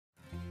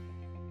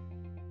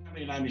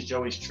company name is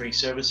Joey's Tree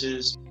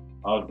Services.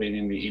 I've been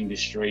in the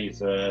industry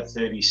for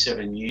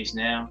 37 years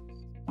now.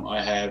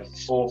 I have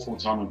 4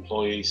 full-time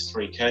employees,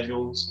 3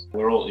 casuals.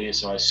 We're all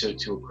ESI Cert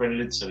 2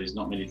 accredited, so there's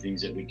not many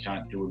things that we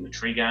can't do in the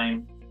tree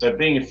game. So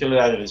being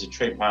affiliated as a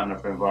tree partner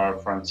for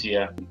Enviro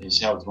Frontier has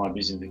helped my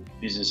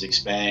business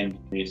expand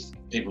with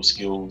people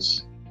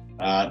skills,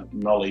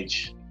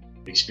 knowledge,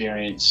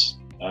 experience.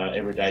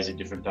 Every day is a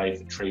different day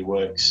for tree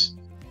works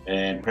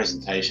and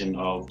presentation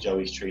of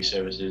Joey's Tree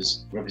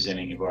Services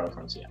representing Enviro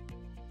Frontier.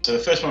 So the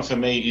first one for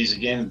me is,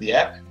 again, the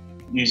app.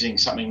 Using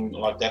something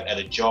like that at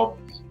a job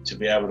to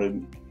be able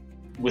to,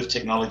 with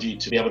technology,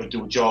 to be able to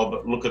do a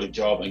job, look at a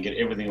job and get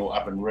everything all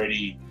up and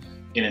ready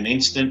in an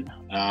instant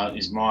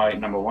is my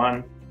number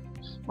one.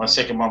 My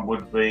second one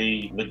would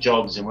be the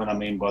jobs, and what I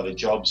mean by the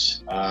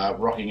jobs,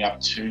 rocking up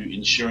to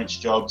insurance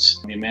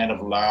jobs. The amount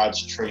of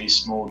large trees,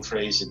 small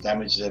trees, the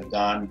damage they've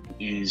done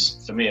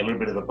is, for me, a little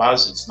bit of a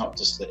buzz. It's not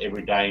just the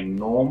everyday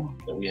norm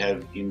that we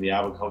have in the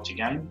arboriculture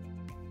game.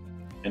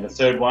 And the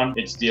third one,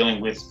 it's dealing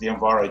with the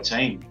Enviro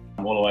team,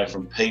 all the way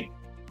from Pete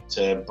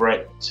to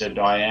Brett to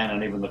Diane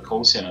and even the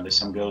call centre. There's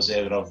some girls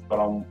there that I've got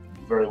on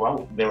very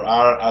well. There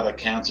are other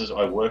councils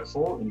I work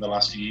for in the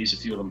last few years. A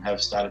few of them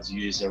have started to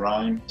use their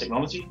own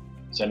technology.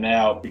 So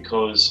now,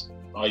 because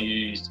I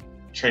used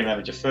Tree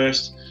Manager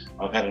first,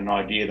 I've had an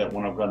idea that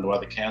when I've gone to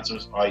other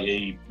councils,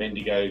 i.e.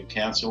 Bendigo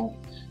Council,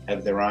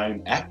 have their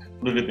own app,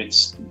 a little bit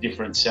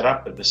different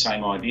setup, but the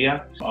same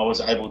idea. I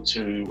was able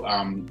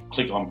to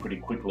click on pretty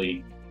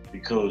quickly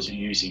because you're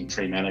using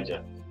Tree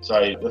Manager.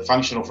 So the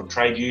functional for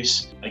trade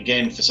use,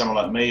 again, for someone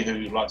like me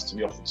who likes to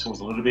be off the tools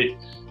a little bit,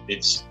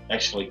 it's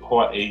actually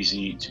quite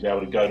easy to be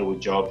able to go to a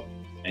job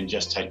and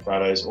just take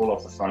photos all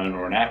off the phone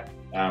or an app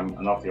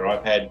and off your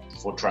iPad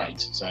for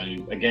trades. So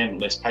again,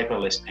 less paper,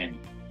 less pen.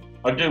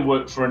 I do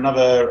work for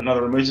another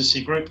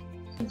emergency group.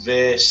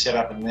 Their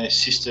setup and their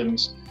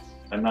systems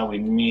are nowhere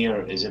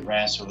near as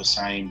advanced or the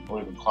same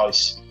or even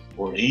close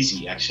or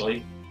easy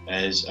actually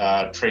as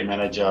Tree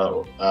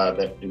Manager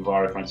that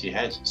Enviro Frontier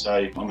has.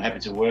 So I'm happy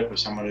to work with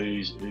someone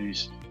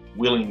who's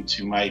willing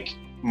to make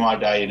my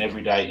day and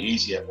every day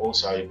easier.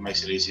 Also, it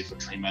makes it easier for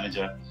Tree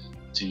Manager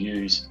to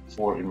use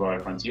for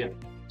Enviro Frontier.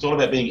 It's all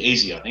about being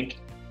easy, I think,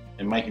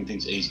 and making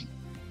things easy.